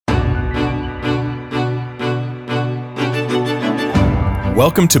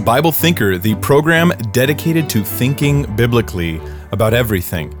Welcome to Bible Thinker, the program dedicated to thinking biblically about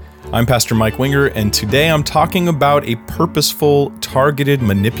everything. I'm Pastor Mike Winger, and today I'm talking about a purposeful, targeted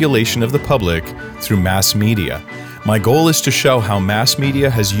manipulation of the public through mass media. My goal is to show how mass media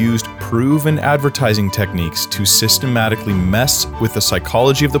has used proven advertising techniques to systematically mess with the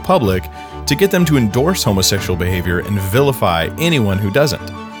psychology of the public to get them to endorse homosexual behavior and vilify anyone who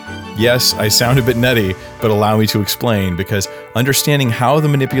doesn't. Yes, I sound a bit nutty, but allow me to explain, because understanding how the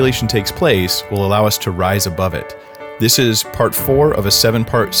manipulation takes place will allow us to rise above it. This is part 4 of a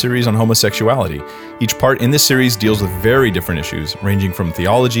 7-part series on homosexuality. Each part in this series deals with very different issues, ranging from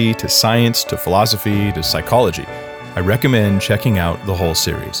theology to science to philosophy to psychology. I recommend checking out the whole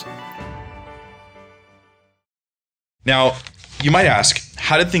series. Now, you might ask,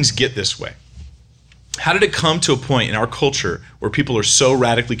 how did things get this way? How did it come to a point in our culture where people are so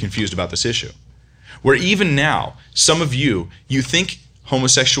radically confused about this issue? Where even now, some of you think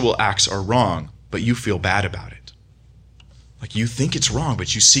homosexual acts are wrong, but you feel bad about it. Like you think it's wrong,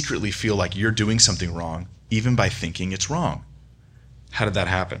 but you secretly feel like you're doing something wrong, even by thinking it's wrong. How did that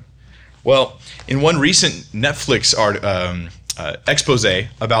happen? Well, in one recent Netflix expose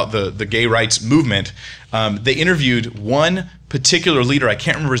about the gay rights movement, they interviewed one particular leader. I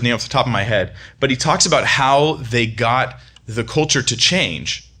can't remember his name off the top of my head, but he talks about how they got the culture to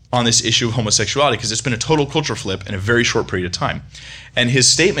change on this issue of homosexuality, because it's been a total culture flip in a very short period of time. And his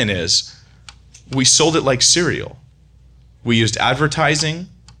statement is, we sold it like cereal. We used advertising,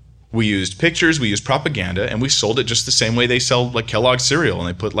 we used pictures, we used propaganda, and we sold it just the same way they sell like Kellogg's cereal, and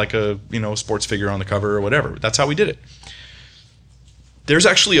they put like a sports figure on the cover or whatever. That's how we did it. There's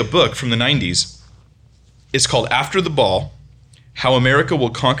actually a book from the 90s. It's called After the Ball: How America Will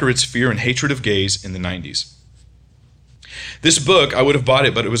Conquer Its Fear and Hatred of Gays in the 90s. This book, I would have bought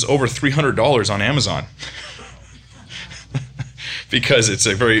it, but it was over $300 on Amazon. Because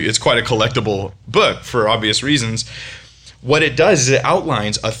it's quite a collectible book for obvious reasons. What it does is it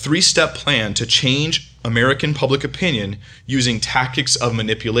outlines a 3-step plan to change American public opinion using tactics of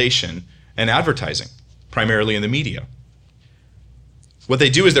manipulation and advertising, primarily in the media. What they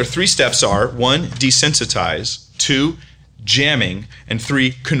do is their 3 steps are: 1, desensitize; 2, jamming; and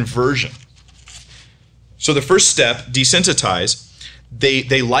 3, conversion. So the first step, desensitize,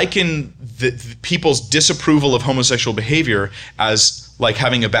 they liken the people's disapproval of homosexual behavior as like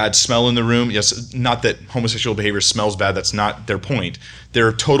having a bad smell in the room. Yes, not that homosexual behavior smells bad, that's not their point.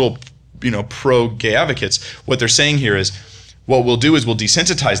 They're total, pro-gay advocates. What they're saying here is, what we'll do is we'll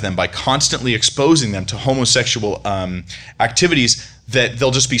desensitize them by constantly exposing them to homosexual activities that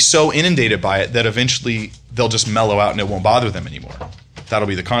they'll just be so inundated by it that eventually they'll just mellow out and it won't bother them anymore. That'll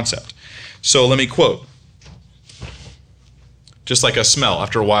be the concept. So let me quote. Just like a smell,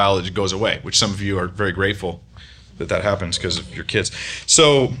 after a while it goes away, which some of you are very grateful that happens because of your kids.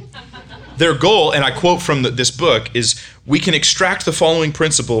 So their goal, and I quote from this book, is, we can extract the following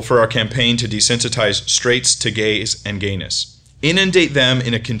principle for our campaign to desensitize straights to gays and gayness. Inundate them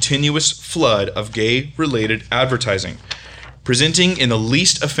in a continuous flood of gay-related advertising, presented in the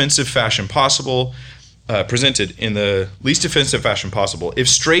least offensive fashion possible. If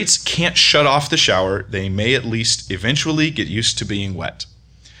straights can't shut off the shower, they may at least eventually get used to being wet.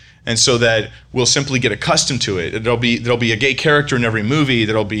 And so that we'll simply get accustomed to it. There'll be a gay character in every movie.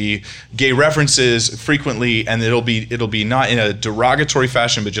 There'll be gay references frequently, and it'll be not in a derogatory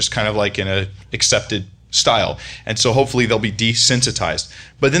fashion, but just kind of like in a accepted style. And so hopefully they'll be desensitized.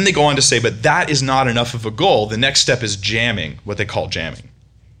 But then they go on to say, but that is not enough of a goal. The next step is jamming, what they call jamming.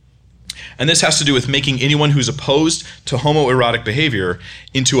 And this has to do with making anyone who's opposed to homoerotic behavior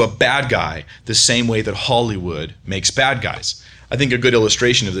into a bad guy, the same way that Hollywood makes bad guys. I think a good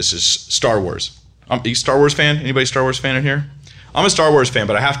illustration of this is Star Wars. Are you a Star Wars fan? Anybody a Star Wars fan in here? I'm a Star Wars fan,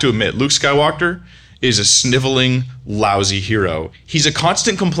 but I have to admit, Luke Skywalker is a sniveling, lousy hero. He's a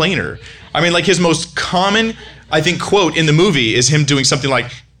constant complainer. I mean, like his most common, I think, quote in the movie is him doing something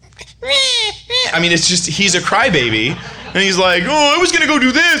like, I mean, it's just, he's a crybaby. And he's like, oh, I was going to go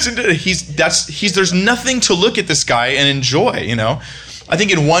do this. And there's nothing to look at this guy and enjoy, I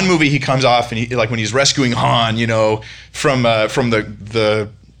think in one movie he comes off, and when he's rescuing Han, from the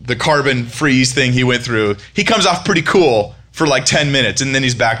carbon freeze thing he went through, he comes off pretty cool for like 10 minutes, and then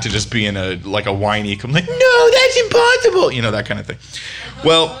he's back to just being a whiny, like, no, that's impossible, that kind of thing.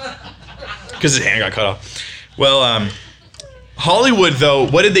 Well, because his hand got cut off. Well, Hollywood, though,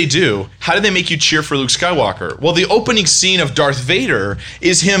 what did they do? How did they make you cheer for Luke Skywalker? Well, the opening scene of Darth Vader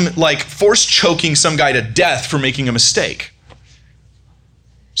is him like force choking some guy to death for making a mistake.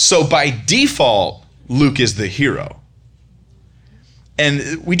 So by default, Luke is the hero.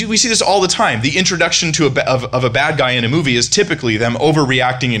 And we see this all the time. The introduction to of a bad guy in a movie is typically them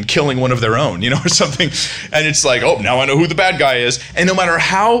overreacting and killing one of their own, or something. And it's like, oh, now I know who the bad guy is. And no matter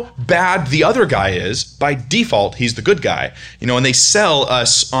how bad the other guy is, by default, he's the good guy. And they sell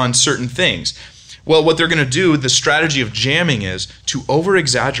us on certain things. Well, what they're going to do, the strategy of jamming, is to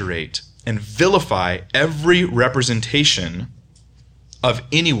over-exaggerate and vilify every representation of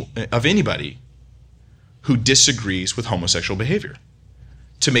anybody who disagrees with homosexual behavior,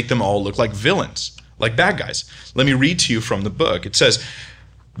 to make them all look like villains, like bad guys. Let me read to you from the book. It says,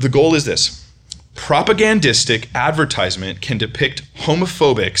 the goal is this: propagandistic advertisement can depict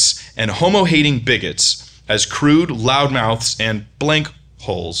homophobics and homo-hating bigots as crude loudmouths and blank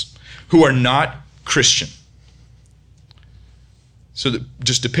holes who are not Christian. So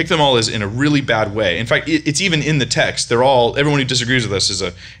just depict them all as in a really bad way. In fact, it's even in the text. Everyone who disagrees with us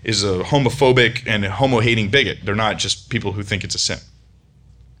is a homophobic and a homo-hating bigot. They're not just people who think it's a sin.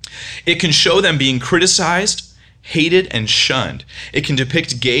 It can show them being criticized, hated, and shunned. It can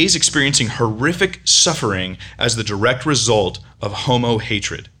depict gays experiencing horrific suffering as the direct result of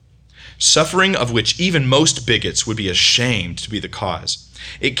homo-hatred, suffering of which even most bigots would be ashamed to be the cause.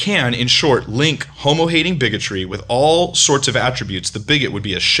 It can, in short, link homo-hating bigotry with all sorts of attributes the bigot would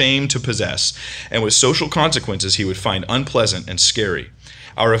be ashamed to possess, and with social consequences he would find unpleasant and scary.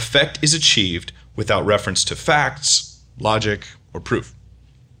 Our effect is achieved without reference to facts, logic, or proof.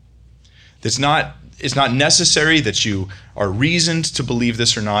 It's not necessary that you are reasoned to believe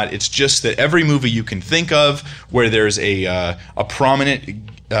this or not. It's just that every movie you can think of where there's a prominent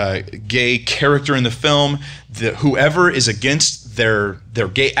gay character in the film, whoever is against their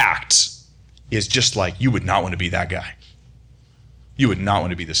gay acts is just like, you would not want to be that guy. You would not want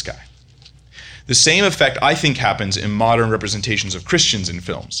to be this guy. The same effect, I think, happens in modern representations of Christians in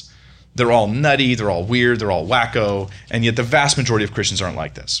films. They're all nutty, they're all weird, they're all wacko, and yet the vast majority of Christians aren't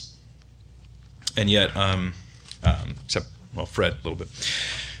like this. And yet, except, Fred, a little bit.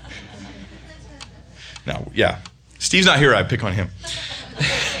 No, yeah. Steve's not here, I pick on him.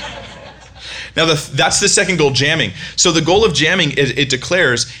 Now, that's the second goal, jamming. So the goal of jamming, it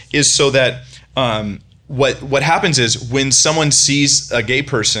declares, is so that what happens is when someone sees a gay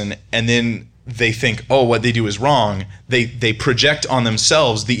person and then they think, oh, what they do is wrong, they project on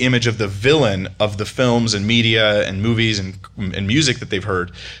themselves the image of the villain of the films and media and movies and music that they've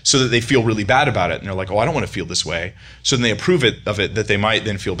heard, so that they feel really bad about it. And they're like, oh, I don't want to feel this way. So then they approve of it that they might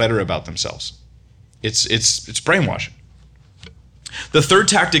then feel better about themselves. It's brainwashing. The third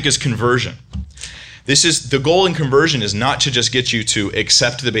tactic is conversion. The goal in conversion is not to just get you to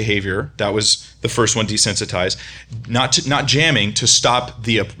accept the behavior. That was the first one, desensitize. Not jamming to stop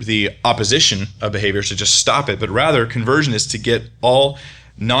the opposition of behavior, to just stop it, but rather conversion is to get all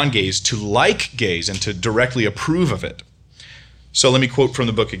non-gays to like gays and to directly approve of it. So let me quote from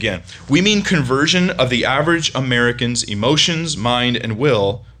the book again. We mean conversion of the average American's emotions, mind, and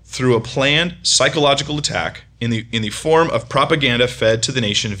will through a planned psychological attack in the form of propaganda fed to the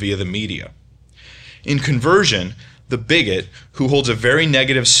nation via the media. In conversion, the bigot, who holds a very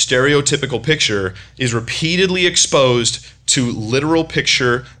negative stereotypical picture, is repeatedly exposed to literal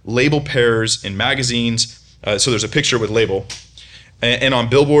picture label pairs in magazines. So there's a picture with label, and on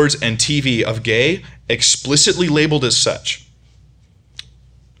billboards and TV of gay, explicitly labeled as such,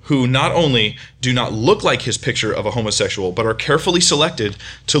 who not only do not look like his picture of a homosexual, but are carefully selected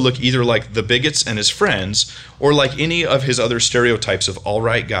to look either like the bigots and his friends, or like any of his other stereotypes of all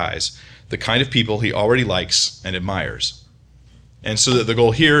right guys, the kind of people he already likes and admires. And so that the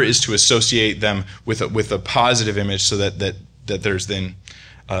goal here is to associate them with a positive image, so that there's then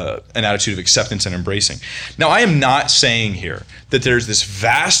an attitude of acceptance and embracing. Now, I am not saying here that there's this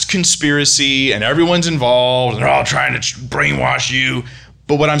vast conspiracy and everyone's involved and they're all trying to brainwash you.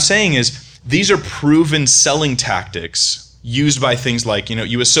 But what I'm saying is these are proven selling tactics used by things like,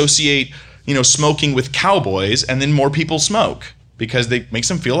 you associate, smoking with cowboys, and then more people smoke, because they makes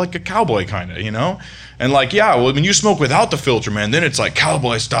them feel like a cowboy kind of, and like, yeah, well, when you smoke without the filter, man, then it's like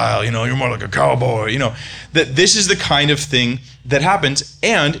cowboy style, you're more like a cowboy, that this is the kind of thing that happens.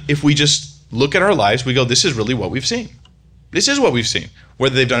 And if we just look at our lives, we go, this is really what we've seen. This is what we've seen.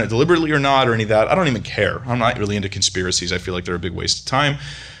 Whether they've done it deliberately or not, or any of that, I don't even care. I'm not really into conspiracies. I feel like they're a big waste of time.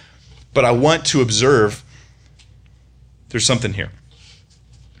 But I want to observe there's something here.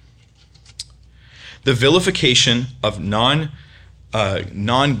 The vilification of non-gay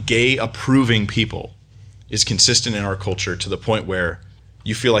approving people is consistent in our culture, to the point where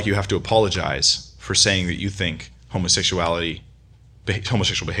you feel like you have to apologize for saying that you think homosexual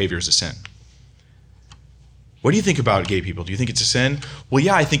behavior is a sin. What do you think about gay people? Do you think it's a sin? Well,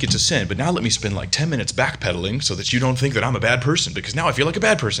 yeah, I think it's a sin, but now let me spend like 10 minutes backpedaling so that you don't think that I'm a bad person, because now I feel like a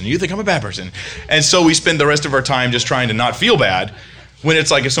bad person. You think I'm a bad person. And so we spend the rest of our time just trying to not feel bad, when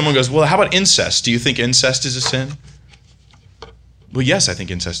it's like if someone goes, well, how about incest? Do you think incest is a sin? Well, yes, I think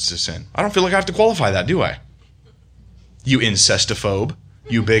incest is a sin. I don't feel like I have to qualify that, do I? You incestophobe.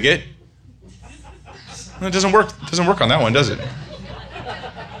 You bigot. Well, it doesn't work. It doesn't work on that one, does it?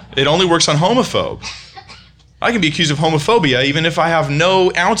 It only works on homophobe. I can be accused of homophobia even if I have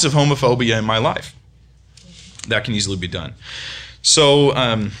no ounce of homophobia in my life. That can easily be done. So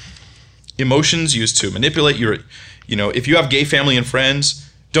emotions used to manipulate your, if you have gay family and friends,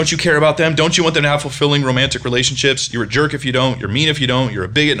 don't you care about them? Don't you want them to have fulfilling romantic relationships? You're a jerk if you don't. You're mean if you don't. You're a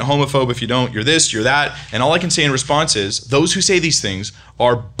bigot and a homophobe if you don't. You're this, you're that. And all I can say in response is, those who say these things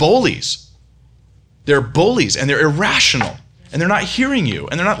are bullies. They're bullies and they're irrational. And they're not hearing you,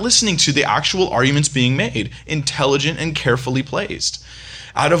 and they're not listening to the actual arguments being made, intelligent and carefully placed,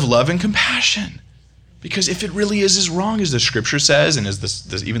 out of love and compassion. Because if it really is as wrong as the scripture says, and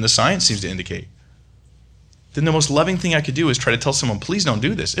as even the science seems to indicate, then the most loving thing I could do is try to tell someone, please don't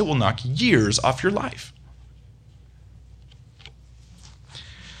do this. It will knock years off your life.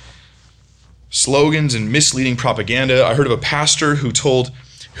 Slogans and misleading propaganda. I heard of a pastor who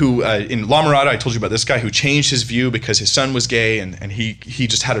in La Mirada, I told you about this guy who changed his view because his son was gay, and he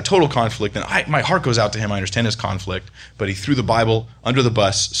just had a total conflict. And my heart goes out to him. I understand his conflict, but he threw the Bible under the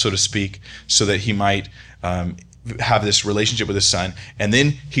bus, so to speak, so that he might have this relationship with his son. And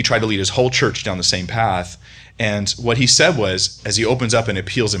then he tried to lead his whole church down the same path. And what he said was, as he opens up and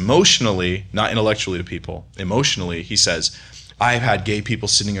appeals emotionally, not intellectually to people, emotionally, he says, I've had gay people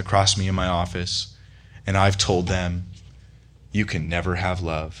sitting across me in my office, and I've told them, you can never have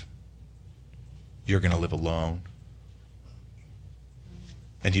love. You're going to live alone.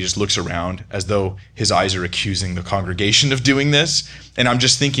 And he just looks around as though his eyes are accusing the congregation of doing this. And I'm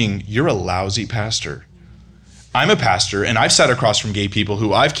just thinking, you're a lousy pastor. I'm a pastor, and I've sat across from gay people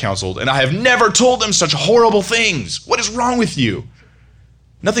who I've counseled, and I have never told them such horrible things. What is wrong with you?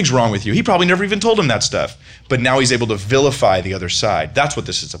 Nothing's wrong with you. He probably never even told him that stuff. But now he's able to vilify the other side. That's what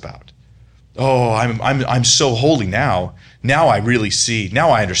this is about. Oh, I'm so holy now. Now I really see.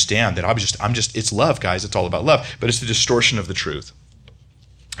 Now I understand that I'm just. It's love, guys. It's all about love. But it's the distortion of the truth.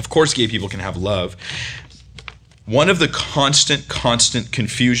 Of course, gay people can have love. One of the constant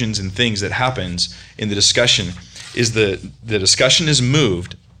confusions and things that happens in the discussion is the discussion is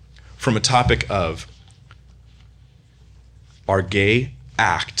moved from a topic of, are gay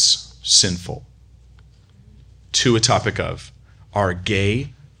acts sinful, to a topic of, are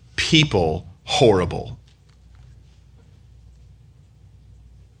gay people horrible?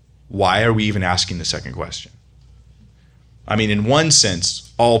 Why are we even asking the second question? I mean, in one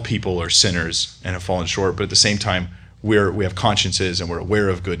sense, all people are sinners and have fallen short, but at the same time, we have consciences and we're aware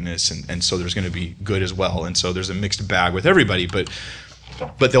of goodness, and so there's going to be good as well. And so there's a mixed bag with everybody, but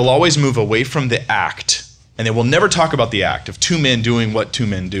they'll always move away from the act, and they will never talk about the act of two men doing what two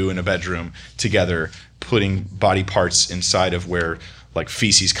men do in a bedroom together, putting body parts inside of where like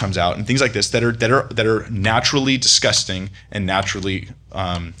feces comes out and things like this that are naturally disgusting and naturally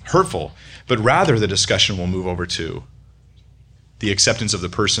hurtful. But rather, the discussion will move over to the acceptance of the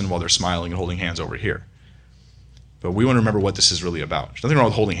person while they're smiling and holding hands over here. But we want to remember what this is really about. There's nothing wrong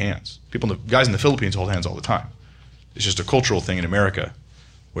with holding hands. Guys in the Philippines hold hands all the time. It's just a cultural thing in America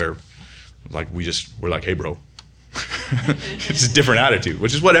where like we're like, hey bro. It's a different attitude,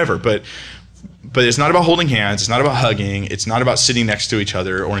 which is whatever. But it's not about holding hands. It's not about hugging. It's not about sitting next to each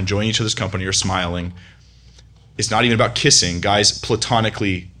other or enjoying each other's company or smiling. It's not even about kissing. Guys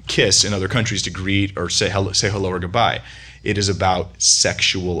platonically kiss in other countries to greet or say hello or goodbye. It is about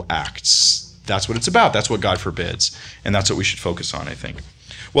sexual acts. That's what it's about. That's what God forbids. And that's what we should focus on, I think.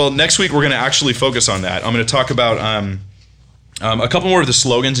 Well, next week we're going to actually focus on that. I'm going to talk about a couple more of the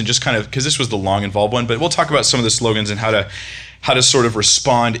slogans, and just kind of, because this was the long involved one, but we'll talk about some of the slogans and how to sort of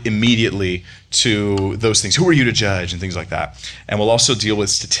respond immediately to those things. Who are you to judge and things like that. And we'll also deal with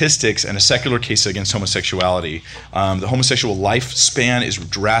statistics and a secular case against homosexuality. The homosexual lifespan is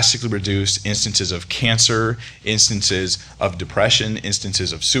drastically reduced. Instances of cancer, instances of depression,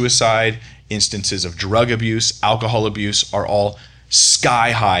 instances of suicide, instances of drug abuse, alcohol abuse are all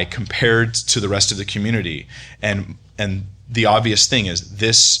sky high compared to the rest of the community. And the obvious thing is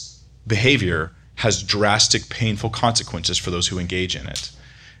this behavior has drastic, painful consequences for those who engage in it.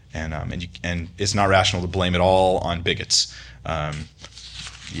 And it's not rational to blame it all on bigots. But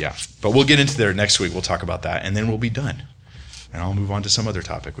we'll get into there next week. We'll talk about that, and then we'll be done. And I'll move on to some other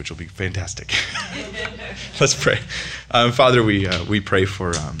topic, which will be fantastic. Let's pray. Father, we pray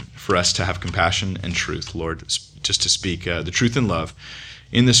for us to have compassion and truth, Lord, just to speak the truth in love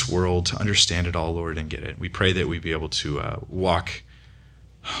in this world, to understand it all, Lord, and get it. We pray that we be able to walk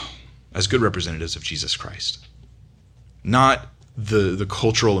as good representatives of Jesus Christ. Not the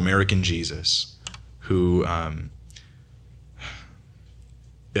cultural American Jesus who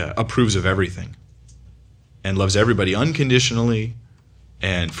approves of everything and loves everybody unconditionally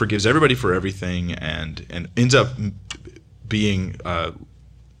and forgives everybody for everything and ends up being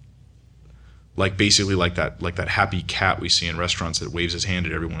basically like that happy cat we see in restaurants that waves his hand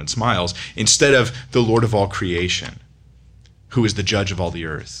at everyone and smiles, instead of the Lord of all creation, who is the judge of all the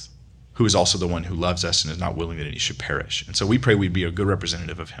earth, who is also the one who loves us and is not willing that any should perish. And so we pray we'd be a good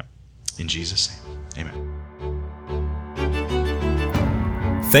representative of him. In Jesus' name, amen.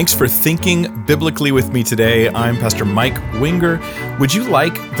 Thanks for thinking biblically with me today. I'm Pastor Mike Winger. Would you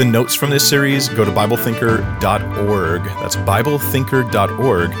like the notes from this series? Go to BibleThinker.org. That's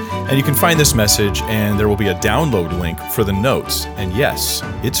BibleThinker.org. And you can find this message, and there will be a download link for the notes. And yes,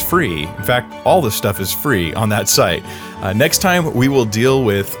 it's free. In fact, all the stuff is free on that site. Next time, we will deal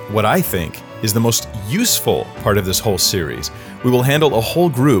with what I think is the most useful part of this whole series. We will handle a whole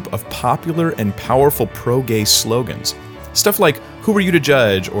group of popular and powerful pro-gay slogans. Stuff like, who are you to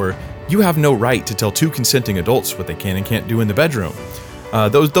judge? Or, you have no right to tell two consenting adults what they can and can't do in the bedroom.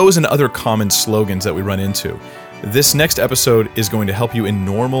 Those and other common slogans that we run into. This next episode is going to help you in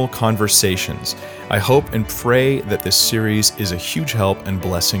normal conversations. I hope and pray that this series is a huge help and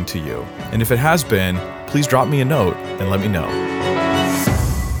blessing to you. And if it has been, please drop me a note and let me know.